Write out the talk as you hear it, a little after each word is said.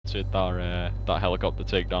unlocked that helicopter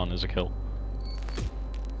takedown as a kill.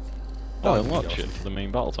 Oh, I unlocked shit for the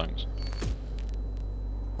main battle tanks.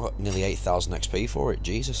 What, nearly 8,000 XP for it?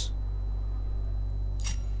 Jesus.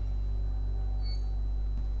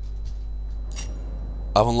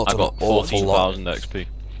 I've unlocked I got 14,000 XP.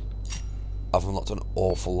 I've unlocked an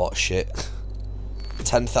awful lot of shit.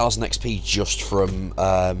 10,000 XP just from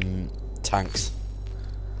tanks.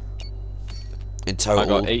 In total. I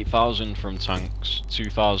got 8,000 from tanks,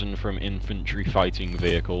 2,000 from infantry fighting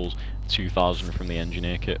vehicles, 2,000 from the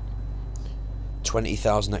engineer kit.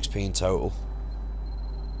 20,000 XP in total.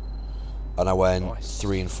 And I went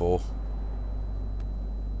 3 and 4.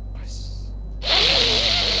 Nice.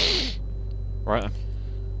 Right then.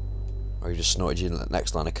 Or you just snorted your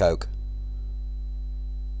next line of coke.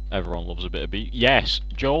 Everyone loves a bit of beat. Yes,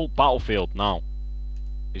 Joel, Battlefield, now.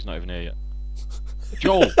 He's not even here yet.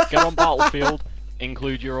 Joel, get on Battlefield,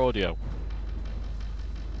 include your audio.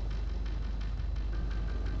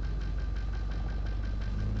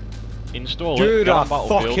 Install it, You're get on a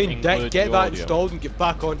Battlefield, fucking include dick. Get your that audio. installed and get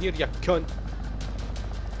back on here, you cunt.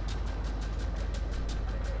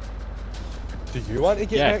 Do you want to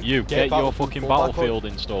get Yeah, back? you, get your fucking Battlefield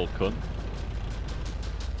installed, cunt.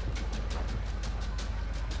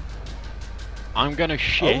 I'm gonna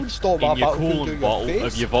shit in install my your Battlefield to coolant your bottle face,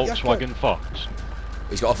 of your you Volkswagen Fox.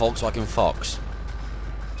 He's got a Volkswagen Fox.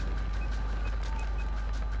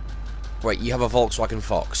 Wait, you have a Volkswagen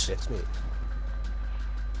Fox? Yes, mate.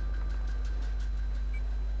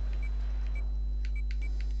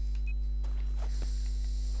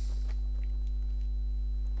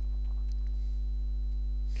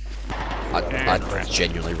 I'd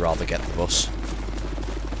genuinely rather get the bus.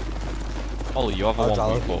 Ollie, you have a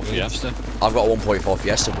 1.4 Fiesta. I've got a 1.4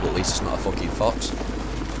 Fiesta, but at least it's not a fucking Fox.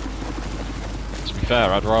 To be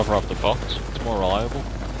fair, I'd rather have the Fox. It's more reliable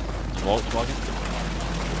than Volkswagen.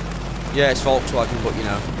 Yeah, it's Volkswagen, but you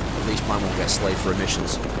know, at least mine won't get slaved for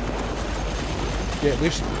emissions. Yeah, at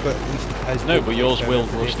least it has. No, but yours will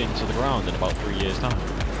rust into the ground in about 3 years' time.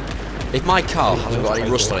 If my car hasn't got any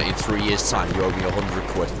rust on it in 3 years' time, you owe me 100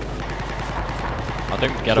 quid. I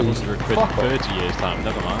don't get 100 quid in 30 years' time,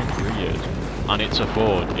 never mind, 3 years. And it's a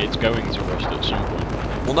Ford, it's going to rust at some point.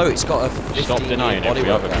 Well, no, it's got a 15-year Stop denying it, we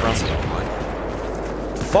have a guarantee transit. on mine.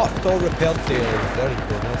 Fucked or repaired daily. Very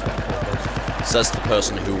good. That's what it is. Says the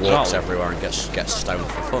person who walks everywhere and gets stoned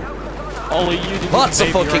for fun. Ollie, you didn't That's a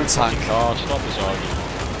pay for your fucking own tank. car, stop this argument.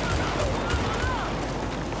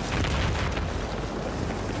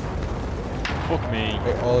 Fuck me,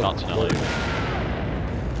 that's an LA.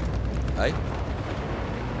 Hey?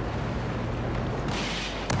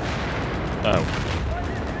 Oh.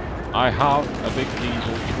 I have a big diesel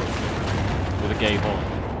truck with a gay horn.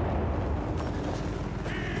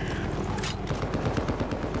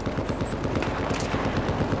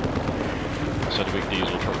 I said a big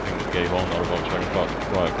diesel truck thing with a gay horn, not a Volkswagen Fox.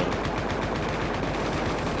 Right, come.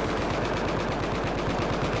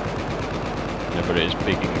 Yeah, but it is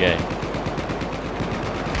big and gay.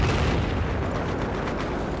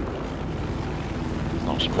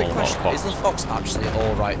 Not small, Quick not a question, Fox. is the Fox actually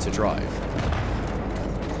alright to drive?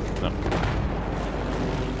 No.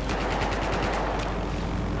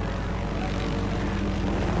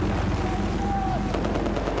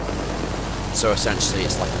 So essentially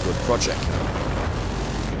it's like a good project.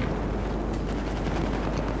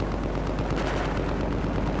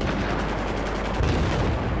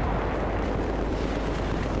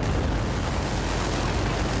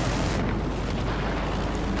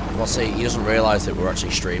 Well, see, he doesn't realise that we're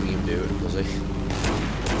actually streaming him do it, does he?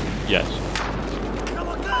 Yes.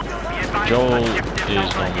 Joel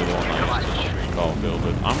is normally the one that used to stream Battlefield,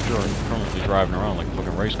 but I'm currently driving around like a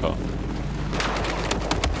fucking race car.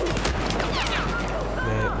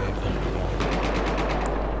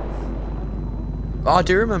 Oh, I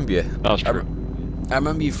do remember you. That's true. I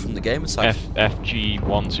remember you from the game attack. FG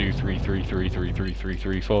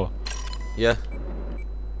 12333333334. Yeah.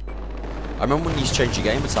 I remember when you used to change your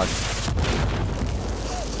game attack.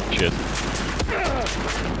 Shit.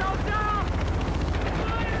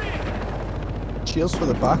 Cheers for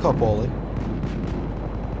the backup, Ollie.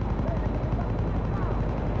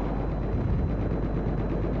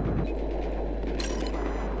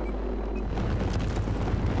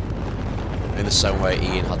 In the same way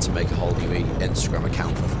Ian had to make a whole new Instagram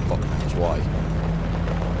account for fuck knows why.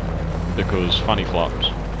 Because fanny flaps.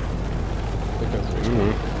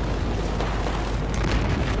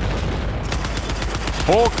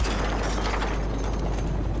 Fuck!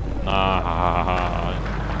 Nah.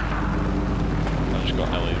 I just got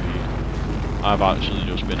LAV. I've actually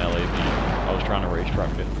just been LAV. I was trying to racetrack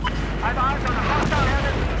it. I've eyes on a hostile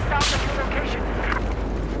enemy south of your location.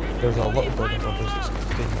 There's a little building above us that's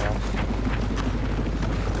taking me off.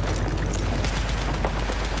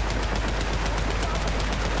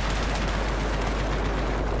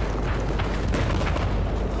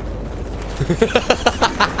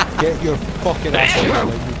 Get your fucking ass out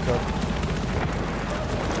of you cunt.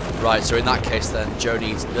 Right, so in that case then, Joel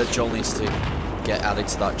needs to get added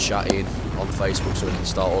to that chat in on Facebook so we can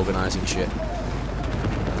start organising shit.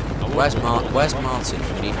 Where's Martin? We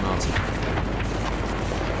need Martin.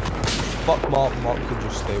 Fuck Mark, Mark can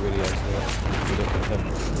just stay where he is there. We don't need him.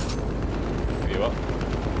 Are you up?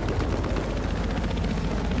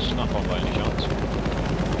 Snap on by any chance?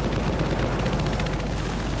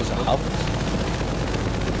 Does it have?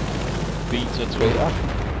 Beta tool.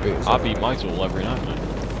 Beta? I beat my tool every night, mate.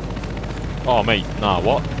 Oh, mate, nah,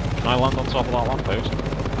 what? Can I land on top of that lamppost?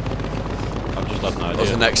 I've just had an idea. That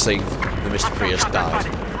was the next thing, the Mr. Prius died.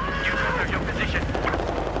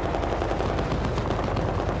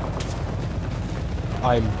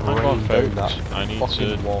 I'm Hang on, brain down folks. that I need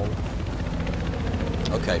fucking to... wall.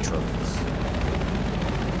 Okay, Trump.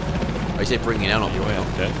 I say bringing out on You point.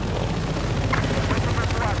 okay?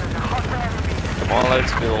 Am I allowed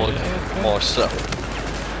to be like myself?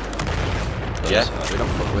 Yeah, we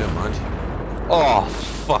don't mind. Oh,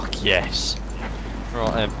 fuck yes.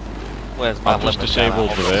 Right, where's my I've just lemon disabled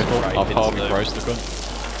down? the vehicle. Right, I've hardly into- priced the gun.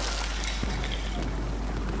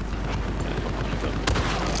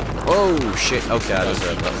 Oh shit, okay, I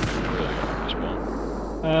deserve that. Really good respawn.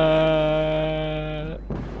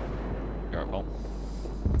 Careful.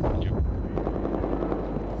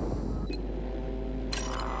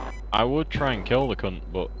 I would try and kill the cunt,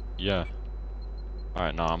 but yeah.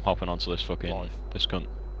 Alright, now I'm hopping onto this fucking this cunt.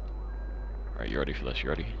 Alright, you ready for this? You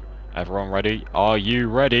ready? Everyone ready? Are you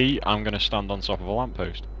ready? I'm gonna stand on top of a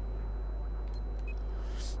lamppost.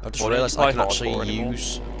 I've just Well, realised you I can play actually hardcore anymore?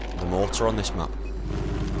 use the mortar on this map.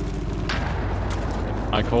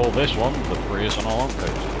 I call this one the Prius on a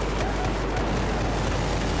lamppost.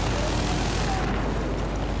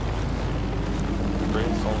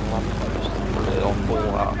 Prince on lamppost. Put it on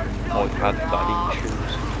ball out. Like had daddy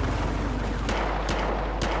shoes.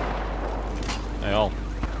 Hey, all.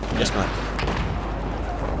 Yes, mate.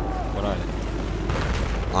 What are you?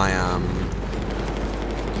 I am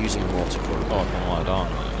using a mortar currently. Oh, I can lie down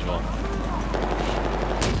as well.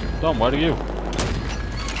 Dom, where are you?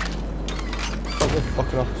 Fuck me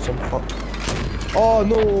fucking off some fuck. Oh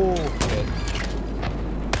no! Okay.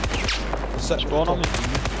 Spawn on me.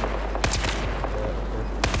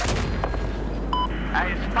 I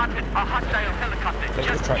spotted a hostile helicopter Take the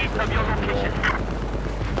just track east down of your the location.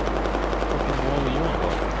 Fucking wall are you on,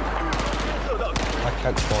 bro? I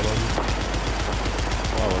can't spawn on you.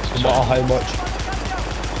 Wow, it's No matter how much,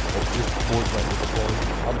 it just won't let me spawn.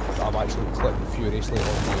 I'm actually clicking furiously on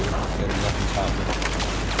you and nothing's happening.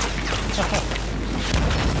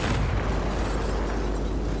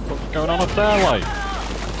 What's going on up there, like?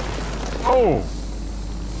 Oh!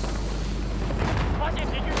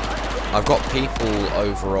 I've got people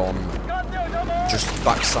over on just the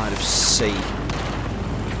backside of C.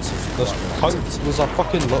 There's a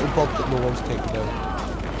fucking little bug that no one's taken down.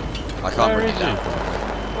 I can't Where bring is it down. he?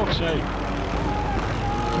 Fuck's sake.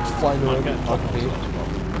 It's flying around Get the top of me.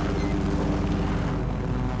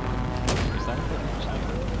 Is that a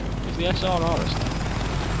Is the SRR a sniper?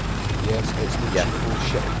 Yes, it's the Yeah. cheap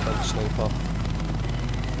shit cunt sniper.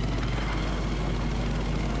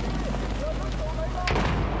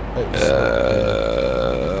 It's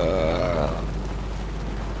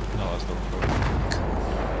No, that's not cool.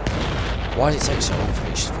 Why does it take so long for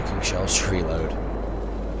these fucking shells to reload?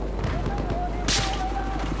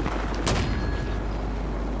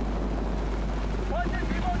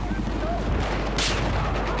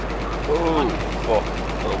 Oh, fuck.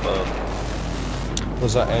 Little bird.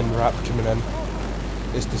 there's that NRAP coming in.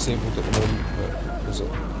 It's disabled at the moment, but there's a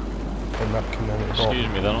NRAP coming in at the top.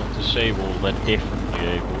 Excuse me, they're not disabled, they're differently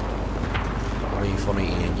able. Are you funny,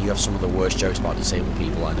 Ian? You have some of the worst jokes about disabled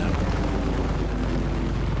people I know.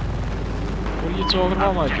 What are you talking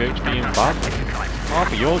about, my jokes being bad?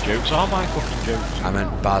 Half of your jokes are my fucking jokes. I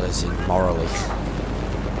meant bad as in morally.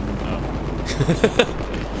 No.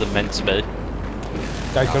 They're meant to be.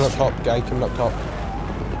 Guy coming up top, guy coming up top.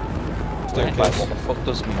 Like, Staircase. what the fuck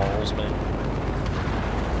does morals mean?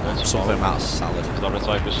 That's Something about salad. Is that a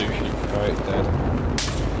type of sushi? Alright, dead.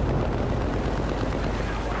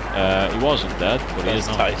 He wasn't dead, but he is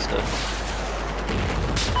That's not. tasty.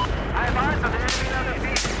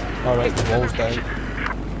 Alright, the wall's down.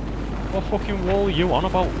 What fucking wall are you on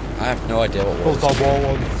about? I have no idea what There's was. a wall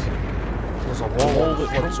on. There's a The wall wall on that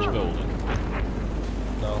Trump's Flintstone. building?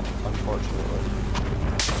 No, unfortunately.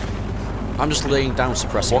 I'm just laying down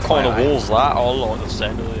suppressing What kind of fire. wall's that? I like the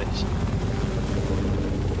sound of this.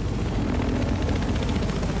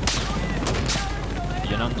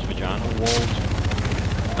 Your nan's vagina walls.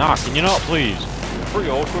 Nah, can you not please? Pretty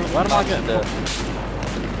awkward. Where am I getting the?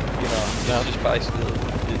 You know,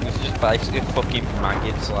 it's just basically fucking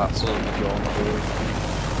maggots. That's all the John boy.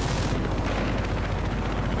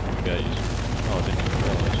 Guys. Oh, I didn't even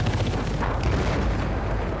realise.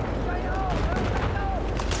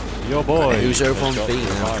 Yo boy! Who's over on has got B now?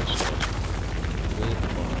 revives.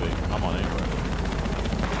 I'm on anyway.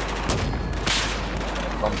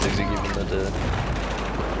 I'm busy giving the dirt.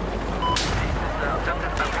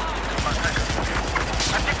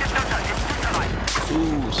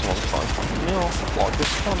 Ooh, someone's fine. No, like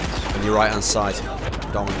this one. On your right hand side.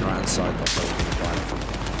 Down on your right hand side. That's how we're going to find.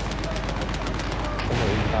 I'm not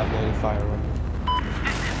even having any fire on.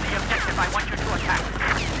 This is the objective I want you to attack.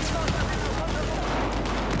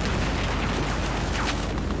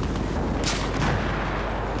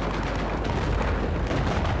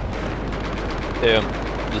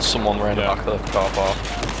 There's someone round the back of the car park.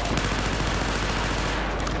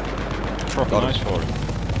 Proper nice for him.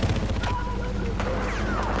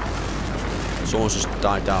 Someone's just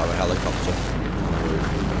dived out of a helicopter.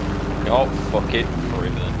 Oh, fuck it. Or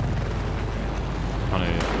even. I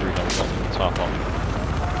know, three helicopters on the top on.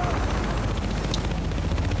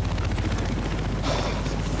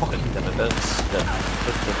 Fucking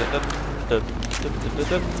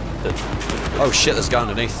Oh shit, there's a guy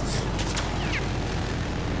underneath.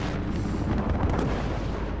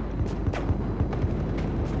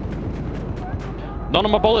 None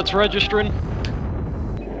of my bullets registering.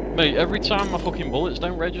 Mate, every time my fucking bullets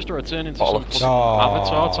don't register, I turn into some fucking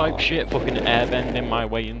avatar type shit, fucking airbending my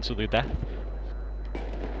way into the death.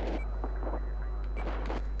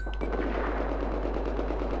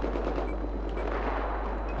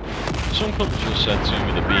 Some cunt just said to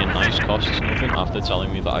me that being nice costs nothing after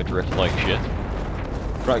telling me that I drift like shit.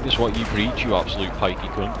 Practice what you preach, you absolute pikey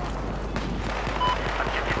cunt.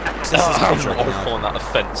 I find that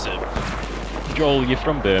offensive. Joel, you're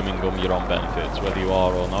from Birmingham, you're on benefits, whether you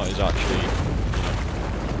are or not is actually,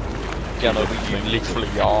 Yeah, no, but you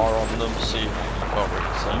literally are on them, so you can't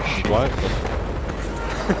really say shit. Right.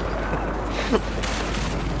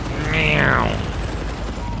 Meow.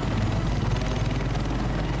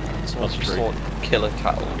 So That's just true. like killer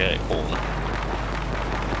cattle get it all.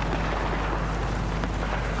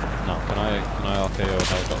 No, can I RKO a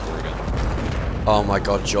helicopter again? Oh my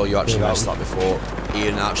god, Joel, you actually Yeah, missed that before.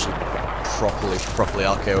 Ian actually properly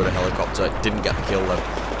RKO'd a helicopter. Didn't get the kill though.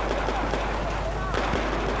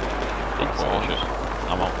 Delicious.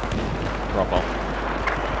 I'm on. Drop off.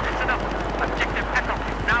 Listen up. Objective Echo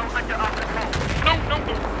is now under our control. No.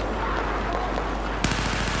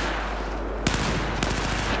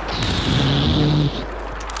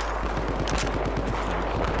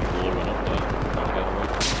 Blowing up there. Can't get away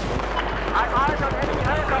from I've eyes on enemy it.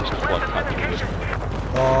 It's just like helicopter catching location.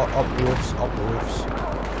 Oh, up the roofs.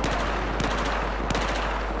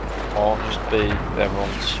 I'll just be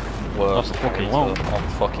everyone's worst. That's fucking monitor long. on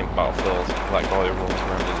fucking battlefield. That guy who runs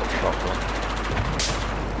around with a shotgun.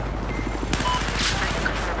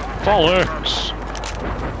 Bollocks!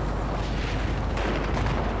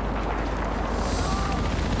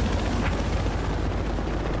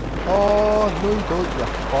 Oh, no, don't you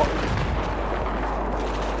fuck.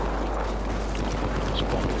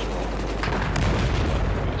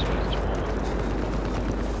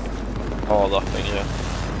 Oh, that thing, yeah.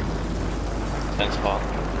 Tense part.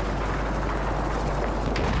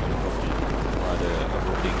 Right, a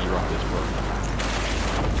dingy rocket's broken.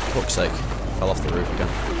 Fuck's sake. Fell off the roof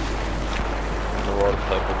again. The road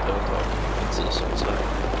purple build up into the sunset.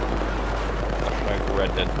 Hashtag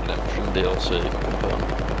Red Dead Redemption DLC confirmed.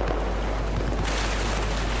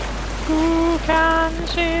 Who can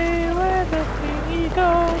see where the thingy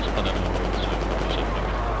goes? I don't know what it's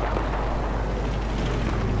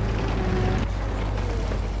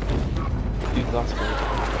That's good.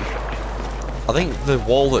 I think the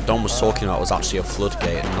wall that Don was talking about was actually a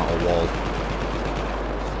floodgate and not a wall.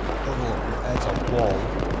 It's a wall.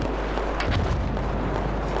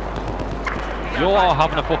 You're all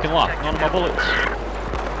having a fucking laugh. None of my bullets.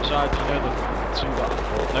 Besides, you know, the two that I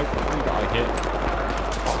fought. Nope, three that I hit.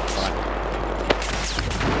 Oh,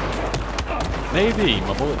 fine. Maybe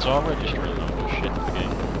my bullets are registering though, but shit for the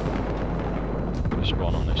game. Gonna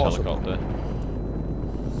spawn on this helicopter.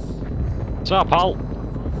 What's up, pal?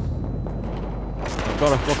 I've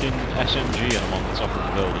got a fucking SMG and I'm on the top of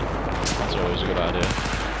the building. That's always a good idea.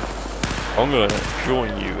 I'm gonna join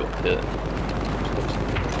you up here.